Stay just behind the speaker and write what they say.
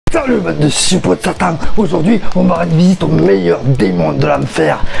Salut bande de suppôts de Satan. Aujourd'hui on va rendre visite au meilleur démon de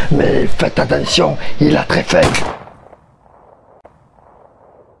l'enfer. Mais faites attention, il a très faim.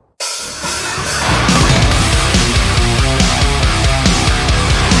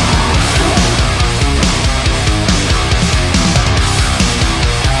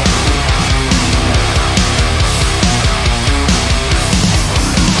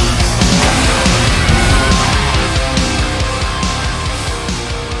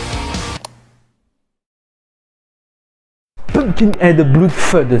 Pumpkinhead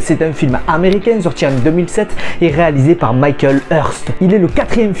Blood, c'est un film américain sorti en 2007 et réalisé par Michael Hurst. Il est le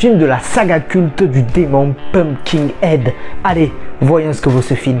 4e film de la saga culte du démon Pumpkinhead. Allez, voyons ce que vaut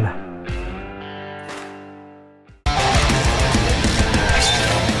ce film.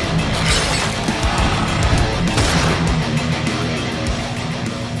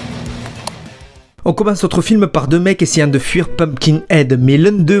 On commence notre film par deux mecs essayant de fuir Pumpkinhead, mais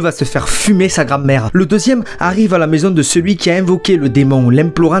l'un d'eux va se faire fumer sa grand-mère. Le deuxième arrive à la maison de celui qui a invoqué le démon,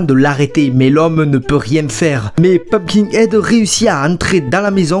 l'implorant de l'arrêter, mais l'homme ne peut rien faire. Mais Pumpkinhead réussit à entrer dans la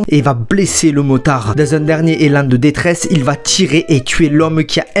maison et va blesser le motard. Dans un dernier élan de détresse, il va tirer et tuer l'homme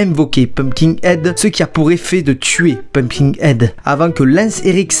qui a invoqué Pumpkinhead, ce qui a pour effet de tuer Pumpkinhead, avant que Lance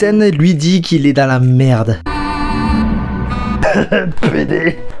Henriksen lui dise qu'il est dans la merde.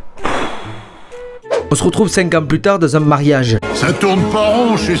 PD. On se retrouve 5 ans plus tard dans un mariage. Ça tourne pas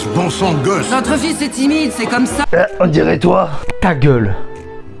rond chez ce bon sang de gosse. Notre fils est timide, c'est comme ça. On dirait toi. Ta gueule.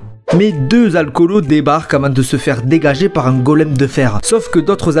 Mais deux alcoolos débarquent avant de se faire dégager par un golem de fer. Sauf que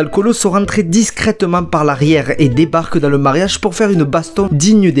d'autres alcoolos sont rentrés discrètement par l'arrière et débarquent dans le mariage pour faire une baston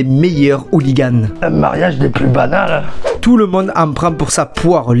digne des meilleurs hooligans. Un mariage des plus banals. Tout le monde en prend pour sa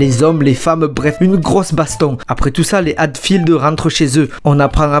poire, les hommes, les femmes, bref, une grosse baston. Après tout ça, les Hatfield rentrent chez eux. On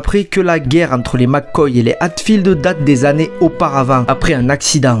apprend après que la guerre entre les McCoy et les Hatfield date des années auparavant, après un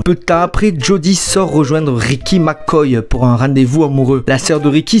accident. Peu de temps après, Jodie sort rejoindre Ricky McCoy pour un rendez-vous amoureux. La sœur de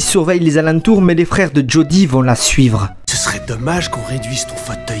Ricky surveille les alentours, mais les frères de Jodie vont la suivre. Ce serait dommage qu'on réduise ton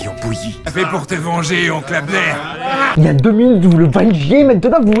fauteuil en bouillie. Fais pour te venger, oncle Abner. Il y a 2 minutes, vous le vengiez,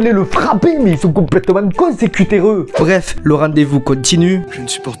 maintenant vous voulez le frapper, mais ils sont complètement cons, ces cutéreux. Bref, le rendez-vous continue. Je ne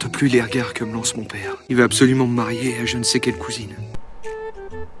supporte plus les regards que me lance mon père. Il va absolument me marier à je ne sais quelle cousine.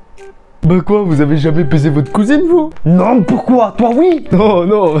 Bah quoi, vous avez jamais baisé votre cousine, vous? Non, pourquoi? Toi oui. Non,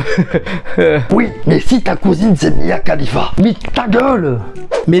 non. Oui, mais si ta cousine c'est Mia Khalifa. Mais ta gueule.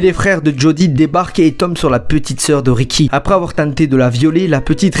 Mais les frères de Jodie débarquent et tombent sur la petite sœur de Ricky. Après avoir tenté de la violer, la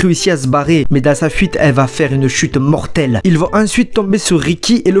petite réussit à se barrer, mais dans sa fuite, elle va faire une chute mortelle. Ils vont ensuite tomber sur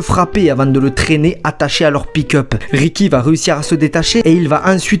Ricky et le frapper avant de le traîner attaché à leur pick-up. Ricky va réussir à se détacher et il va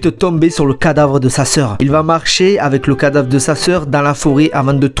ensuite tomber sur le cadavre de sa sœur. Il va marcher avec le cadavre de sa sœur dans la forêt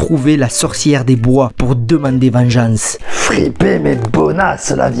avant de trouver la sorcière des bois pour demander vengeance. Fripée mais bonasse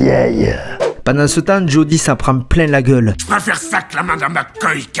la vieille. Pendant ce temps, Jodie s'en prend plein la gueule. Je préfère ça que la main d'un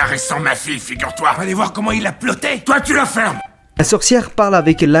McCoy caressant ma fille, figure-toi. Allez voir comment il a ploté. Toi, tu la fermes. La sorcière parle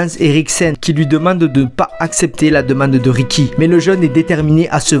avec Lance Henriksen qui lui demande de ne pas accepter la demande de Ricky. Mais le jeune est déterminé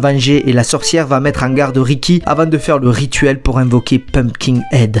à se venger et la sorcière va mettre en garde Ricky avant de faire le rituel pour invoquer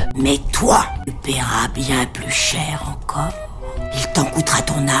Pumpkinhead. Mais toi, tu paieras bien plus cher encore. Il t'en coûtera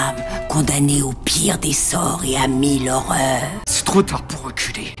ton âme, condamné au pire des sorts et à 1000 horreurs. C'est trop tard pour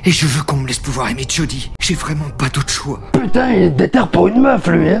reculer. Et je veux qu'on me laisse pouvoir aimer Jodie. J'ai vraiment pas d'autre choix. Putain, il est déter pour une meuf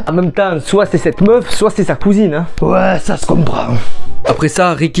lui hein. En même temps, soit c'est cette meuf, soit c'est sa cousine. Hein. Ouais, ça se comprend. Après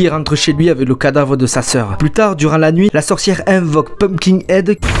ça, Ricky rentre chez lui avec le cadavre de sa sœur. Plus tard, durant la nuit, la sorcière invoque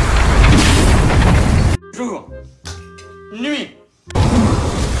Pumpkinhead. Jour. Nuit.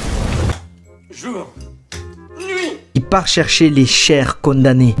 Jour. Nuit. Il part chercher les chairs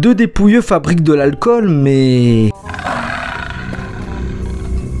condamnées. Deux dépouilleux fabriquent de l'alcool, mais...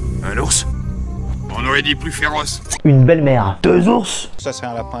 Un ours. On aurait dit plus féroce. Une belle-mère. 2 ours. Ça c'est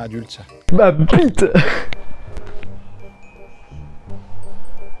un lapin adulte ça. Ma bite.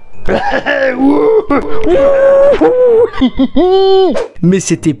 Mais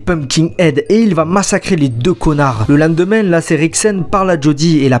c'était Pumpkinhead et il va massacrer les deux connards. Le lendemain, Lance Henriksen parle à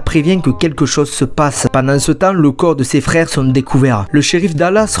Jodie et la prévient que quelque chose se passe. Pendant ce temps, le corps de ses frères sont découverts. Le shérif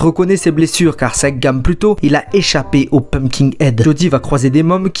Dallas reconnaît ses blessures car 5 ans plus tôt, il a échappé au Pumpkinhead. Jodie va croiser des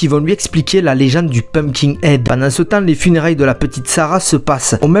mômes qui vont lui expliquer la légende du Pumpkinhead. Pendant ce temps, les funérailles de la petite Sarah se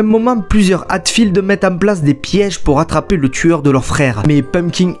passent. Au même moment, plusieurs Hatfield mettent en place des pièges pour attraper le tueur de leur frère. Mais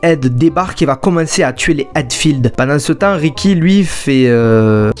Pumpkinhead débarque et va commencer à tuer les Hatfield. Pendant ce temps, Ricky lui fait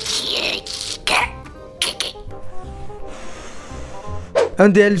Un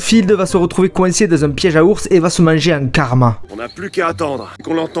des Hatfield va se retrouver coincé dans un piège à ours et va se manger un karma. On n'a plus qu'à attendre.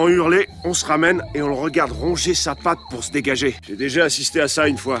 Qu'on l'entend hurler, on se ramène et on le regarde ronger sa patte pour se dégager. J'ai déjà assisté à ça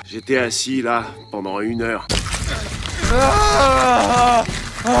une fois. J'étais assis là pendant 1 heure.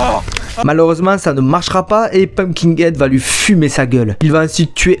 Malheureusement, ça ne marchera pas et Pumpkinhead va lui fumer sa gueule. Il va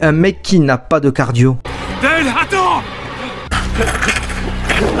ensuite tuer un mec qui n'a pas de cardio. Dale, attends!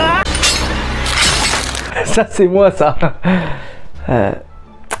 Ça c'est moi ça.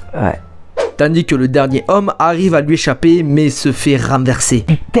 Ouais. Tandis que le dernier homme arrive à lui échapper mais se fait renverser.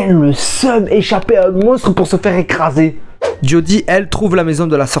 Putain le seum, échapper à un monstre pour se faire écraser. Jodie, elle, trouve la maison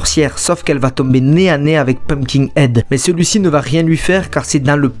de la sorcière, sauf qu'elle va tomber nez à nez avec Pumpkinhead. Mais celui-ci ne va rien lui faire car c'est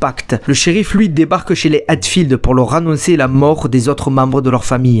dans le pacte. Le shérif, lui, débarque chez les Hatfield pour leur annoncer la mort des autres membres de leur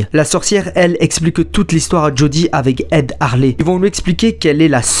famille. La sorcière, elle, explique toute l'histoire à Jodie avec Ed Harley. Ils vont lui expliquer qu'elle est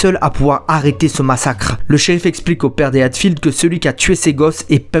la seule à pouvoir arrêter ce massacre. Le shérif explique au père des Hatfield que celui qui a tué ses gosses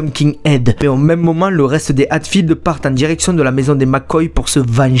est Pumpkinhead. Mais au même moment, le reste des Hatfield partent en direction de la maison des McCoy pour se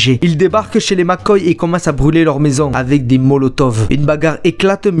venger. Ils débarquent chez les McCoy et commencent à brûler leur maison avec des molotov. Une bagarre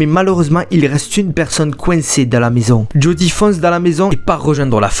éclate mais malheureusement il reste une personne coincée dans la maison. Jodie fonce dans la maison et part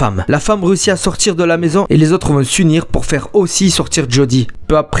rejoindre la femme. La femme réussit à sortir de la maison et les autres vont s'unir pour faire aussi sortir Jodie.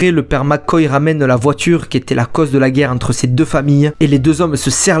 Peu après, le père McCoy ramène la voiture qui était la cause de la guerre entre ces deux familles et les deux hommes se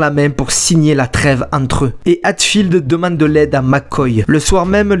serrent la main pour signer la trêve entre eux. Et Hatfield demande de l'aide à McCoy. Le soir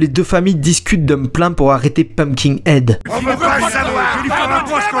même, les deux familles discutent d'un plan pour arrêter Pumpkinhead.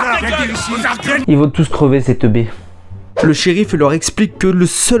 Ils vont tous crever cette baie. Le shérif leur explique que le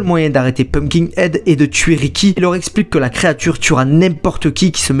seul moyen d'arrêter Pumpkinhead est de tuer Ricky. Il leur explique que la créature tuera n'importe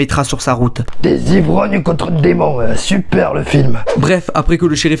qui se mettra sur sa route. Des ivrognes contre démon, super le film. Bref, après que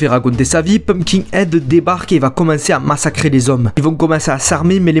le shérif ait raconté sa vie, Pumpkinhead débarque et va commencer à massacrer les hommes. Ils vont commencer à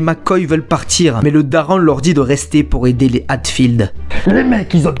s'armer mais les McCoy veulent partir. Mais le daron leur dit de rester pour aider les Hatfield. Les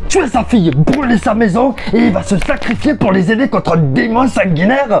mecs, ils ont tué sa fille, brûlé sa maison et il va se sacrifier pour les aider contre un démon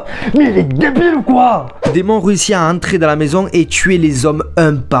sanguinaire. Mais il est débile ou quoi? Le démon réussit à entrer dans la maison et tuer les hommes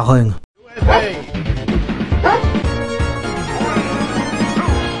un par un.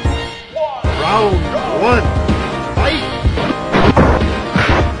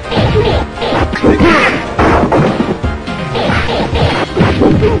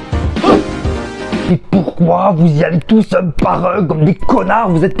 Et pourquoi vous y allez tous un par un comme des connards?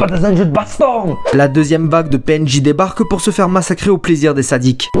 Vous êtes pas dans un jeu de baston? La deuxième vague de PNJ débarque pour se faire massacrer au plaisir des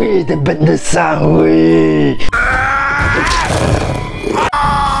sadiques. Oui, des bêtes de sang, oui.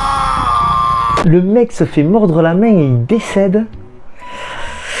 Le mec se fait mordre la main et il décède.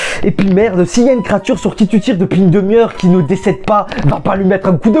 Et puis merde, s'il y a une créature sur qui tu tires depuis une demi-heure qui ne décède pas, va pas lui mettre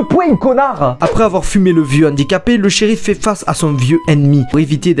un coup de poing, connard! Après avoir fumé le vieux handicapé, le shérif fait face à son vieux ennemi pour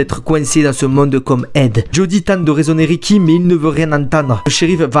éviter d'être coincé dans ce monde comme Ed. Jodie tente de raisonner Ricky mais il ne veut rien entendre. Le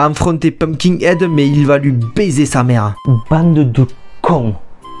shérif va affronter Pumpkinhead mais il va lui baiser sa mère. Bande de cons.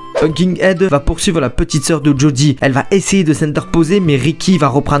 Pumpkinhead va poursuivre la petite sœur de Jodie. Elle va essayer de s'interposer mais Ricky va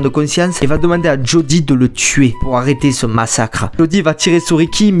reprendre conscience et va demander à Jodie de le tuer pour arrêter ce massacre. Jodie va tirer sur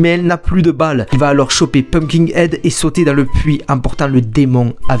Ricky mais elle n'a plus de balles. Il va alors choper Pumpkinhead et sauter dans le puits emportant le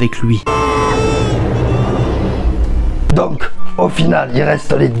démon avec lui. Donc, au final, il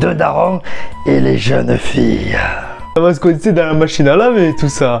reste les deux darons et les jeunes filles. Ça va se coincer dans la machine à laver et tout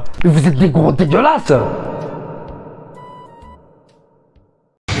ça. Mais vous êtes des gros dégueulasses!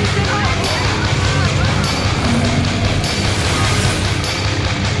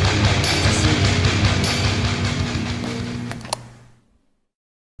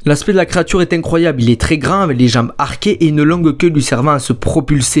 L'aspect de la créature est incroyable, il est très grand avec les jambes arquées et une longue queue lui servant à se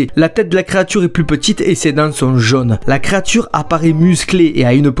propulser. La tête de la créature est plus petite et ses dents sont jaunes. La créature apparaît musclée et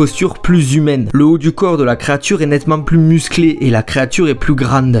a une posture plus humaine. Le haut du corps de la créature est nettement plus musclé et la créature est plus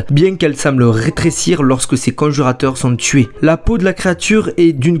grande, bien qu'elle semble rétrécir lorsque ses conjurateurs sont tués. La peau de la créature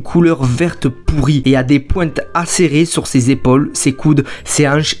est d'une couleur verte pourrie et a des pointes acérées sur ses épaules, ses coudes, ses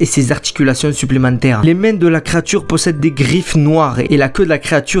hanches et ses articulations supplémentaires. Les mains de la créature possèdent des griffes noires et la queue de la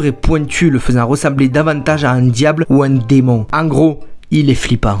créature est pointue, le faisant ressembler davantage à un diable ou un démon. En gros, il est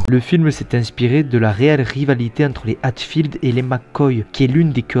flippant. Le film s'est inspiré de la réelle rivalité entre les Hatfield et les McCoy, qui est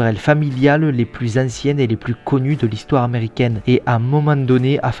l'une des querelles familiales les plus anciennes et les plus connues de l'histoire américaine, et à un moment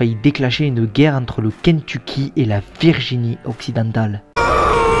donné a failli déclencher une guerre entre le Kentucky et la Virginie occidentale.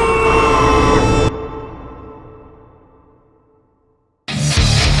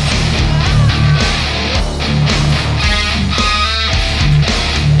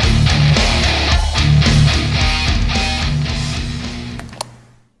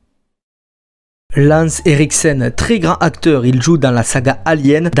 Lance Henriksen, très grand acteur, il joue dans la saga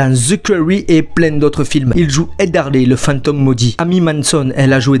Alien, dans The Quarry et plein d'autres films. Il joue Ederle, le fantôme maudit. Amy Manson,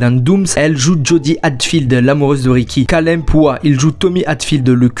 elle a joué dans Dooms, elle joue Jodie Hadfield, l'amoureuse de Ricky. Callum Poua, il joue Tommy Hadfield,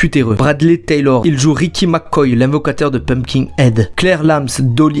 le cutéreux. Bradley Taylor, il joue Ricky McCoy, l'invocateur de Pumpkinhead. Claire Lams,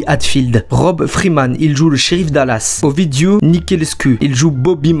 Dolly Hadfield. Rob Freeman, il joue le shérif Dallas. Ovidiu Niculescu, il joue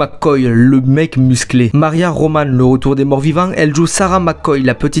Bobby McCoy, le mec musclé. Maria Roman, le retour des morts vivants, elle joue Sarah McCoy,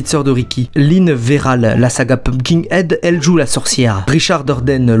 la petite sœur de Ricky. Lynn Veral, la saga Pumpkinhead, elle joue la sorcière. Richard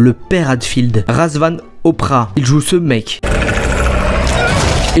Durden, le père Hadfield. Razvan Oprah, il joue ce mec.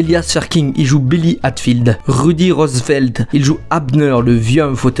 Elias Ferking, il joue Billy Hadfield. Rudy Roosevelt, il joue Abner, le vieux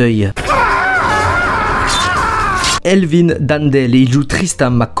en fauteuil. Elvin Dandel, il joue Tristan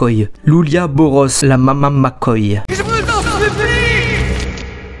McCoy. Lulia Boros, la maman McCoy.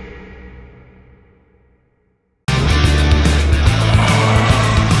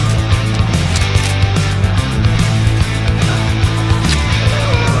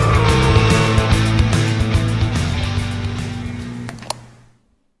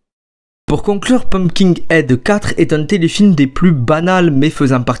 Pour conclure, Pumpkinhead 4 est un téléfilm des plus banals mais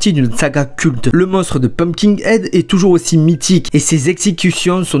faisant partie d'une saga culte. Le monstre de Pumpkinhead est toujours aussi mythique et ses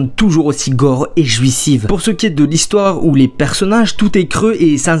exécutions sont toujours aussi gore et jouissives. Pour ce qui est de l'histoire ou les personnages, tout est creux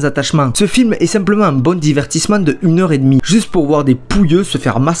et sans attachement. Ce film est simplement un bon divertissement de 1h30, juste pour voir des pouilleux se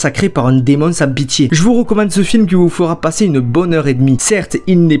faire massacrer par un démon sans pitié. Je vous recommande ce film qui vous fera passer une bonne heure et demie. Certes,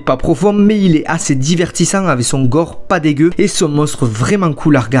 il n'est pas profond, mais il est assez divertissant avec son gore pas dégueu et son monstre vraiment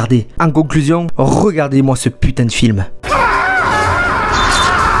cool à regarder. En conclusion, regardez-moi ce putain de film.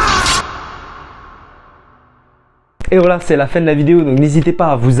 Et voilà, c'est la fin de la vidéo, donc n'hésitez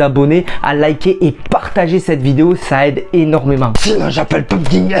pas à vous abonner, à liker et partager cette vidéo, ça aide énormément. Sinon j'appelle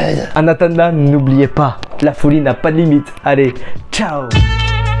Pumpkinhead. En attendant, n'oubliez pas, la folie n'a pas de limite. Allez, ciao.